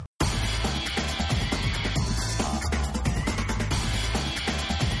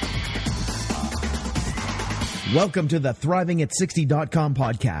Welcome to the ThrivingAt60.com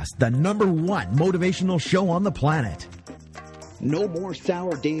podcast, the #1 motivational show on the planet. No more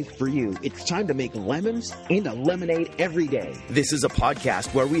sour days for you. It's time to make lemons into lemonade every day. This is a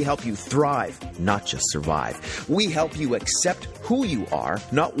podcast where we help you thrive, not just survive. We help you accept who you are,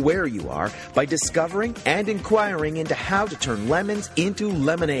 not where you are, by discovering and inquiring into how to turn lemons into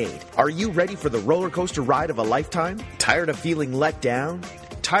lemonade. Are you ready for the roller coaster ride of a lifetime? Tired of feeling let down?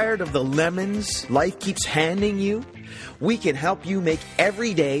 Tired of the lemons life keeps handing you? We can help you make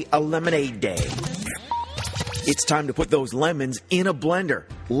every day a lemonade day. It's time to put those lemons in a blender.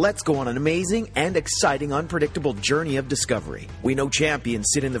 Let's go on an amazing and exciting unpredictable journey of discovery. We know champions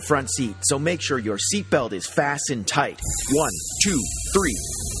sit in the front seat, so make sure your seatbelt is fastened tight. 1, 2, 3,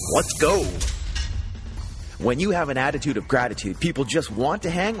 let's go. When you have an attitude of gratitude, people just want to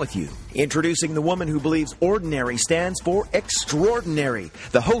hang with you. Introducing the woman who believes ordinary stands for extraordinary.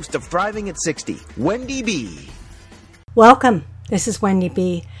 The host of Thriving at 60, Wendy B. Welcome. This is Wendy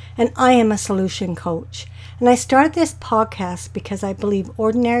B. and I am a solution coach. And I started this podcast because I believe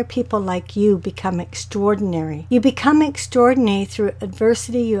ordinary people like you become extraordinary. You become extraordinary through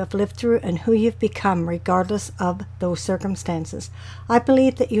adversity you have lived through and who you've become regardless of those circumstances. I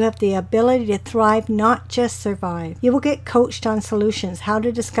believe that you have the ability to thrive, not just survive. You will get coached on solutions, how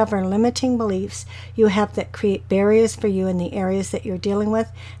to discover limiting beliefs you have that create barriers for you in the areas that you're dealing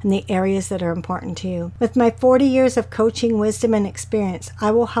with and the areas that are important to you. With my 40 years of coaching, wisdom, and experience,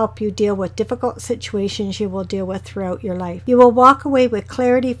 I will help you deal with difficult situations you will deal with throughout your life. You will walk away with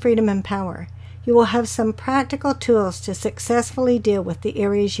clarity, freedom, and power. You will have some practical tools to successfully deal with the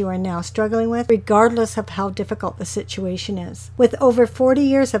areas you are now struggling with, regardless of how difficult the situation is. With over 40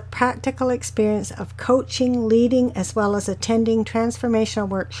 years of practical experience of coaching, leading, as well as attending transformational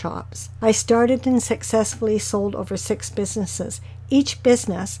workshops, I started and successfully sold over 6 businesses. Each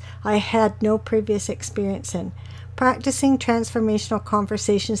business I had no previous experience in. Practicing transformational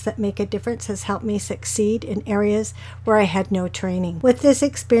conversations that make a difference has helped me succeed in areas where I had no training. With this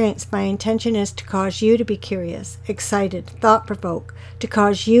experience, my intention is to cause you to be curious, excited, thought-provoked, to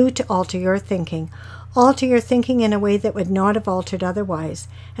cause you to alter your thinking. Alter your thinking in a way that would not have altered otherwise.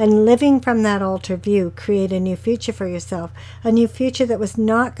 And living from that altered view, create a new future for yourself. A new future that was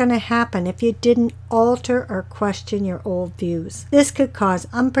not going to happen if you didn't alter or question your old views. This could cause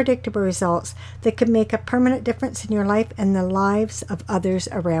unpredictable results that could make a permanent difference in your life and the lives of others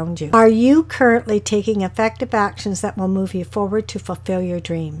around you. Are you currently taking effective actions that will move you forward to fulfill your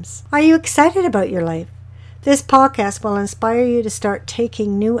dreams? Are you excited about your life? This podcast will inspire you to start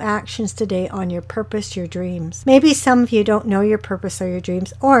taking new actions today on your purpose, your dreams. Maybe some of you don't know your purpose or your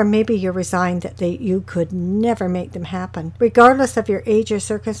dreams, or maybe you're resigned that you could never make them happen. Regardless of your age or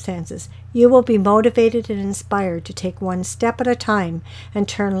circumstances, you will be motivated and inspired to take one step at a time and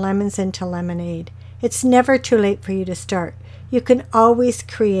turn lemons into lemonade. It's never too late for you to start. You can always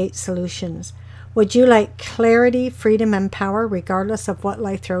create solutions. Would you like clarity, freedom, and power regardless of what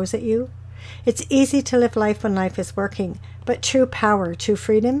life throws at you? It's easy to live life when life is working, but true power, true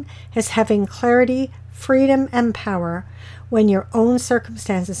freedom, is having clarity, freedom, and power when your own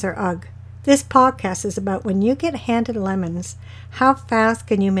circumstances are ugh. This podcast is about when you get handed lemons, how fast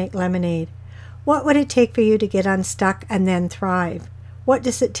can you make lemonade? What would it take for you to get unstuck and then thrive? What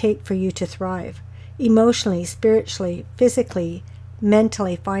does it take for you to thrive? Emotionally, spiritually, physically,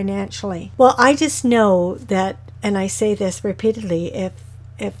 mentally, financially. Well, I just know that, and I say this repeatedly,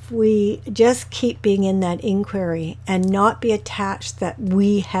 if we just keep being in that inquiry and not be attached that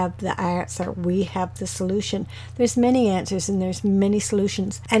we have the answer, we have the solution. There's many answers and there's many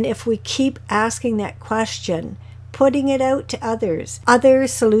solutions. And if we keep asking that question, putting it out to others, other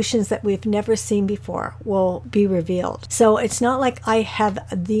solutions that we've never seen before will be revealed. So it's not like I have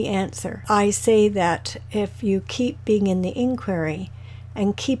the answer. I say that if you keep being in the inquiry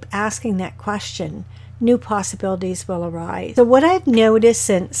and keep asking that question, new possibilities will arise. So what I've noticed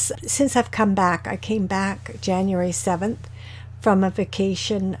since I've come back, I came back January 7th from a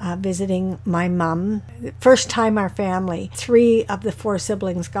vacation visiting my mom. First time our family, 3 of the 4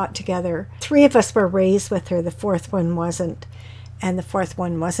 siblings got together. 3 of us were raised with her, the 4th one wasn't. And the 4th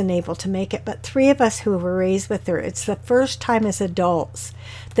one wasn't able to make it. But 3 of us who were raised with her, it's the first time as adults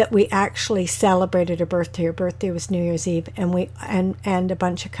that we actually celebrated her birthday. Her birthday was New Year's Eve, and a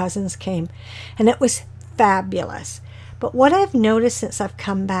bunch of cousins came. And it was fabulous. But what I've noticed since I've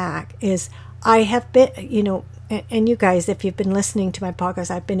come back is I have been, and you guys, if you've been listening to my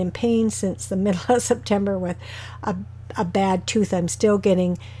podcast, I've been in pain since the middle of September with a bad tooth. I'm still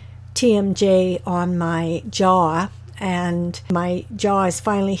getting TMJ on my jaw, and my jaw is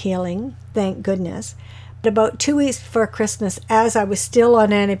finally healing, thank goodness. But about 2 weeks before Christmas, as I was still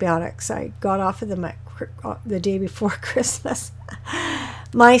on antibiotics, I got off of them at the day before Christmas,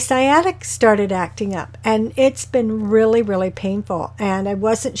 my sciatic started acting up, and it's been really, really painful. And I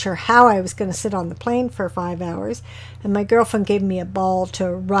wasn't sure how I was going to sit on the plane for 5 hours. And my girlfriend gave me a ball to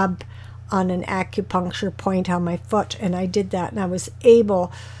rub on an acupuncture point on my foot, and I did that, and I was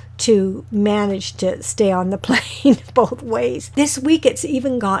able to manage to stay on the plane both ways. This week it's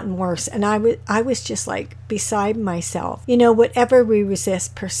even gotten worse, and I was just like beside myself. You know, whatever we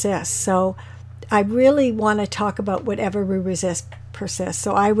resist persists. So I really want to talk about whatever we resist persists.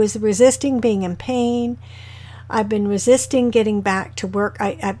 So I was resisting being in pain. I've been resisting getting back to work.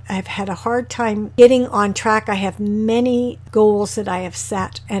 I've had a hard time getting on track. I have many goals that I have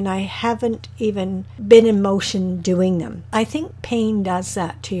set, and I haven't even been in motion doing them. I think pain does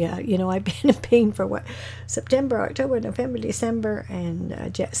that to you. You know, I've been in pain for September, October, November, December,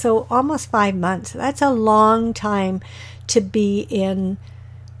 and so almost 5 months. That's a long time to be in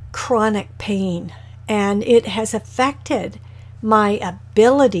chronic pain, and it has affected my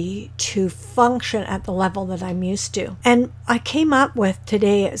ability to function at the level that I'm used to. And I came up with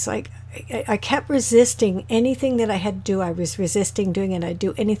today, it's like I kept resisting anything that I had to do. I was resisting doing it. I'd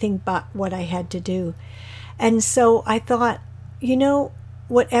do anything but what I had to do. And so I thought, you know,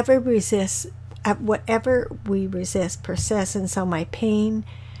 whatever we resist persists. And so my pain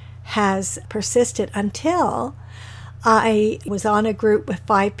has persisted until I was on a group with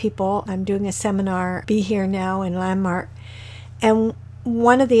 5 people. I'm doing a seminar, Be Here Now in Landmark. And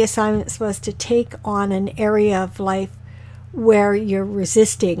one of the assignments was to take on an area of life where you're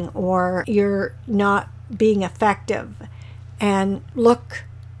resisting or you're not being effective, and look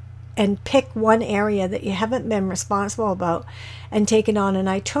and pick one area that you haven't been responsible about and take it on. And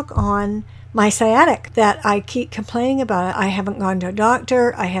I took on my sciatic that I keep complaining about. I haven't gone to a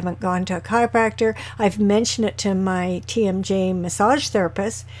doctor. I haven't gone to a chiropractor. I've mentioned it to my TMJ massage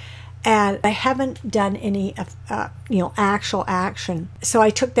therapist, and I haven't done any actual action. So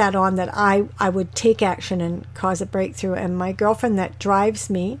I took that on, that I would take action and cause a breakthrough. And my girlfriend that drives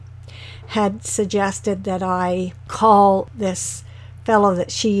me had suggested that I call this fellow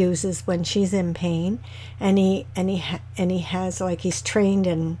that she uses when she's in pain, and he has, like, he's trained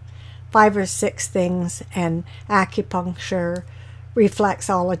in 5 or 6 things, and acupuncture,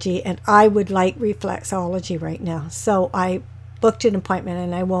 reflexology, and I would like reflexology right now. So I booked an appointment,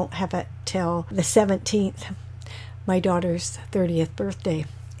 and I won't have it till the 17th, my daughter's 30th birthday.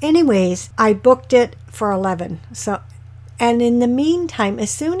 Anyways, I booked it for 11. So, and in the meantime, as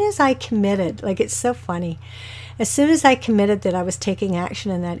soon as I committed, like, it's so funny, as soon as I committed that I was taking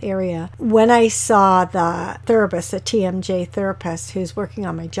action in that area, when I saw the therapist, a TMJ therapist who's working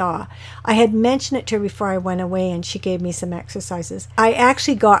on my jaw, I had mentioned it to her before I went away, and she gave me some exercises. I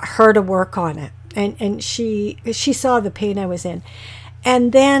actually got her to work on it. And she saw the pain I was in,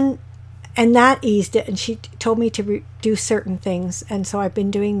 and that eased it. And she told me to do certain things, and so I've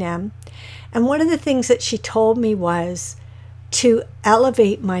been doing them. And one of the things that she told me was to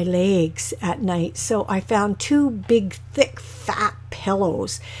elevate my legs at night. So I found 2 big, thick, fat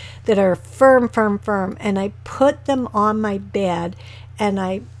pillows that are firm, and I put them on my bed, and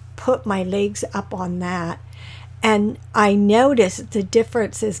I put my legs up on that. And I noticed the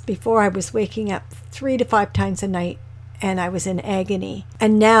differences. Before I was waking up 3 to 5 times a night, and I was in agony.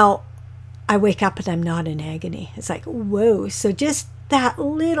 And now I wake up and I'm not in agony. It's like, whoa. So just that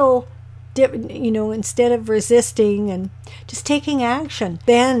little, instead of resisting and just taking action.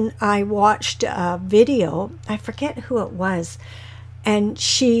 Then I watched a video. I forget who it was. And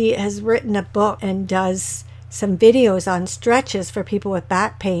she has written a book and does some videos on stretches for people with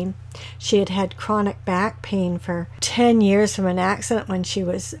back pain. She had had chronic back pain for 10 years from an accident when she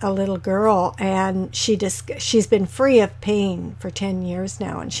was a little girl, and she's been free of pain for 10 years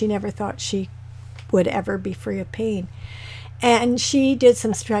now, and she never thought she would ever be free of pain. And she did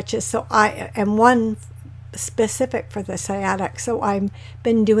some stretches, so and one specific for the sciatic. So I've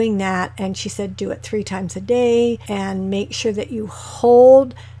been doing that, and she said do it 3 times a day and make sure that you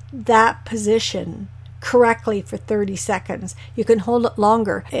hold that position correctly for 30 seconds. You can hold it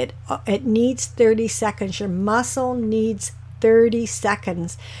longer. It needs 30 seconds. Your muscle needs 30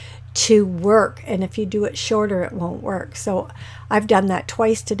 seconds to work, and if you do it shorter, it won't work. So I've done that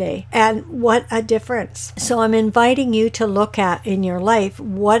twice today, and what a difference. So I'm inviting you to look at in your life,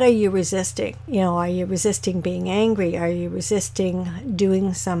 what are you resisting? Are you resisting being angry? Are you resisting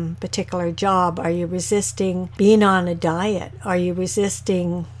doing some particular job? Are you resisting being on a diet? Are you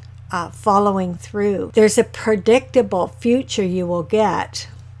resisting following through? There's a predictable future you will get.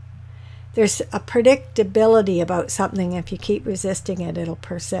 There's a predictability about something. If you keep resisting it, it'll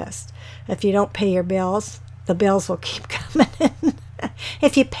persist. If you don't pay your bills, the bills will keep coming in.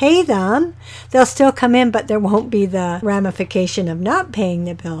 If you pay them, they'll still come in, but there won't be the ramification of not paying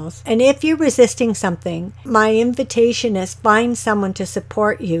the bills. And if you're resisting something, my invitation is find someone to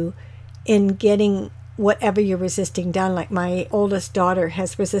support you in getting whatever you're resisting done. Like my oldest daughter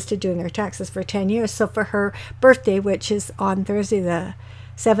has resisted doing her taxes for 10 years. So for her birthday, which is on Thursday the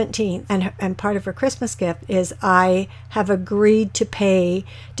 17th, and part of her Christmas gift is I have agreed to pay,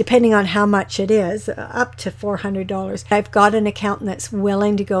 depending on how much it is, up to $400. I've got an accountant that's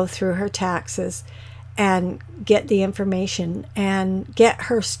willing to go through her taxes and get the information and get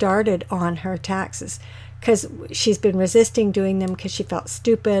her started on her taxes, because she's been resisting doing them because she felt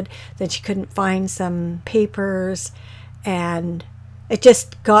stupid, then she couldn't find some papers, and it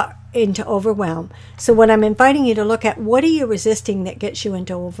just got into overwhelm. So what I'm inviting you to look at, what are you resisting that gets you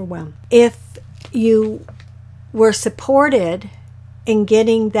into overwhelm? If you were supported in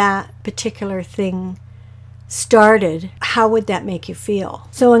getting that particular thing started, how would that make you feel?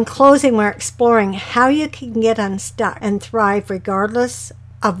 So in closing, we're exploring how you can get unstuck and thrive regardless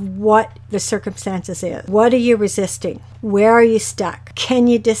of what the circumstances is. What are you resisting? Where are you stuck? Can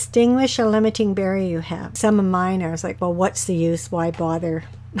you distinguish a limiting barrier you have? Some of mine, I was like, well, what's the use? Why bother?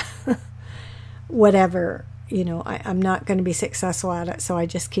 Whatever, I'm not going to be successful at it, so I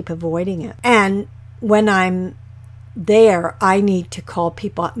just keep avoiding it. And when I'm there, I need to call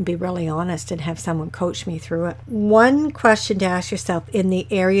people up and be really honest and have someone coach me through it. One question to ask yourself in the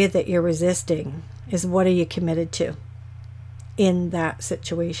area that you're resisting is, what are you committed to in that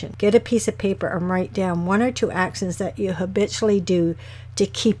situation? Get a piece of paper and write down 1 or 2 actions that you habitually do to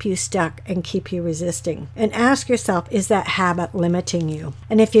keep you stuck and keep you resisting. And ask yourself, is that habit limiting you?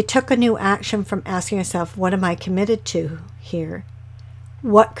 And if you took a new action from asking yourself, what am I committed to here?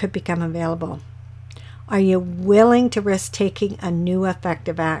 What could become available? Are you willing to risk taking a new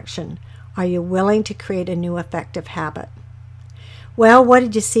effective action? Are you willing to create a new effective habit? Well, what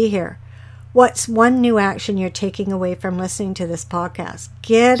did you see here? What's one new action you're taking away from listening to this podcast?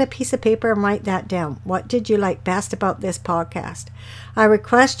 Get a piece of paper and write that down. What did you like best about this podcast? I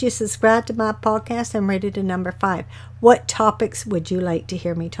request you subscribe to my podcast and rate it a number 5. What topics would you like to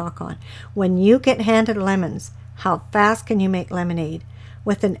hear me talk on? When you get handed lemons, how fast can you make lemonade?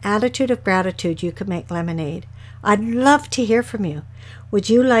 With an attitude of gratitude, you can make lemonade. I'd love to hear from you. Would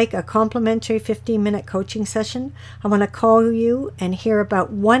you like a complimentary 15-minute coaching session? I want to call you and hear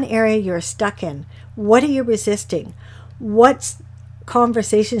about one area you're stuck in. What are you resisting? What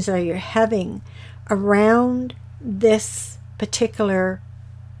conversations are you having around this particular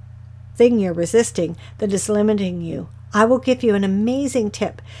thing you're resisting that is limiting you? I will give you an amazing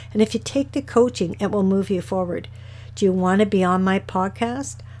tip, and if you take the coaching, it will move you forward. Do you want to be on my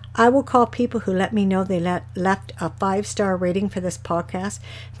podcast? I will call people who let me know they left a 5-star rating for this podcast,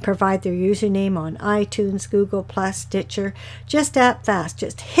 provide their username on iTunes, Google+, Stitcher. Just that fast.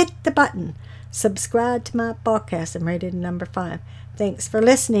 Just hit the button. Subscribe to my podcast and rate it a number 5. Thanks for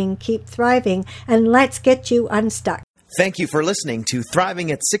listening. Keep thriving, and let's get you unstuck. Thank you for listening to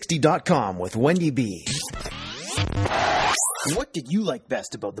ThrivingAt60.com with Wendy B. What did you like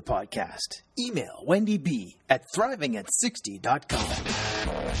best about the podcast? Email Wendy B at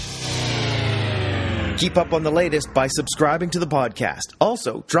ThrivingAt60.com. Keep up on the latest by subscribing to the podcast.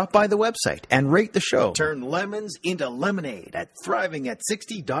 Also, drop by the website and rate the show. Turn lemons into lemonade at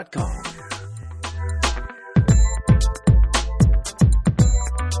ThrivingAt60.com.